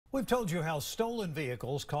We've told you how stolen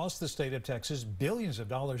vehicles cost the state of Texas billions of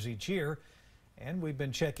dollars each year. And we've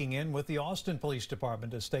been checking in with the Austin Police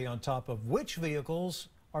Department to stay on top of which vehicles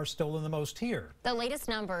are stolen the most here. The latest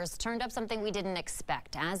numbers turned up something we didn't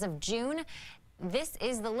expect. As of June, this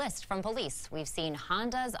is the list from police. We've seen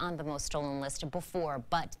Hondas on the most stolen list before,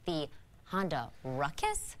 but the Honda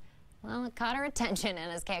Ruckus? Well, it caught our attention,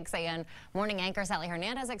 and as KXAN morning anchor Sally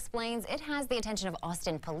Hernandez explains, it has the attention of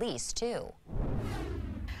Austin Police, too.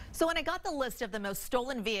 So when I got the list of the most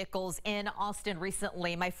stolen vehicles in Austin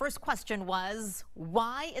recently, my first question was,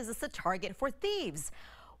 why is this a target for thieves?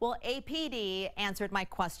 Well, APD answered my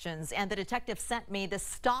questions, and the detective sent me the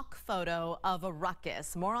stock photo of a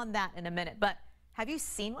Ruckus. More on that in a minute. But have you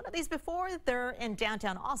seen one of these before? They're in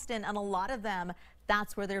downtown Austin, and a lot of them,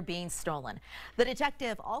 that's where they're being stolen. The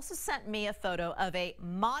detective also sent me a photo of a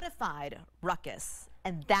modified Ruckus,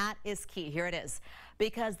 and that is key. Here it is.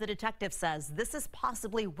 Because the detective says this is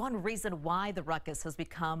possibly one reason why the Ruckus has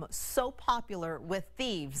become so popular with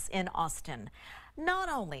thieves in Austin. Not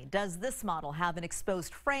only does this model have an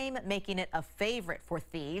exposed frame, making it a favorite for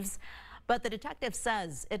thieves, but the detective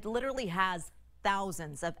says it literally has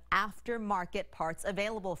thousands of aftermarket parts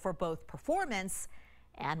available for both performance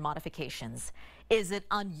and modifications. Is it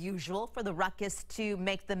unusual for the Ruckus to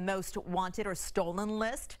make the most wanted or stolen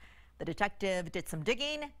list? The detective did some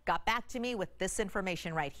digging, got back to me with this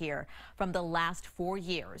information right here from the last 4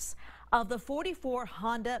 years. Of the 44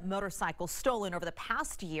 Honda motorcycles stolen over the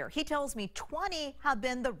past year, he tells me 20 have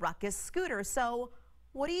been the Ruckus scooter. So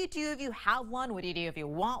what do you do if you have one? What do you do if you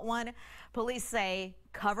want one? Police say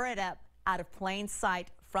cover it up out of plain sight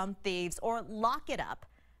from thieves or lock it up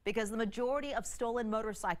because the majority of stolen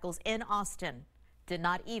motorcycles in Austin did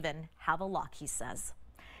not even have a lock, he says.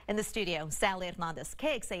 In the studio, Sally Hernandez,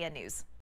 KXAN News.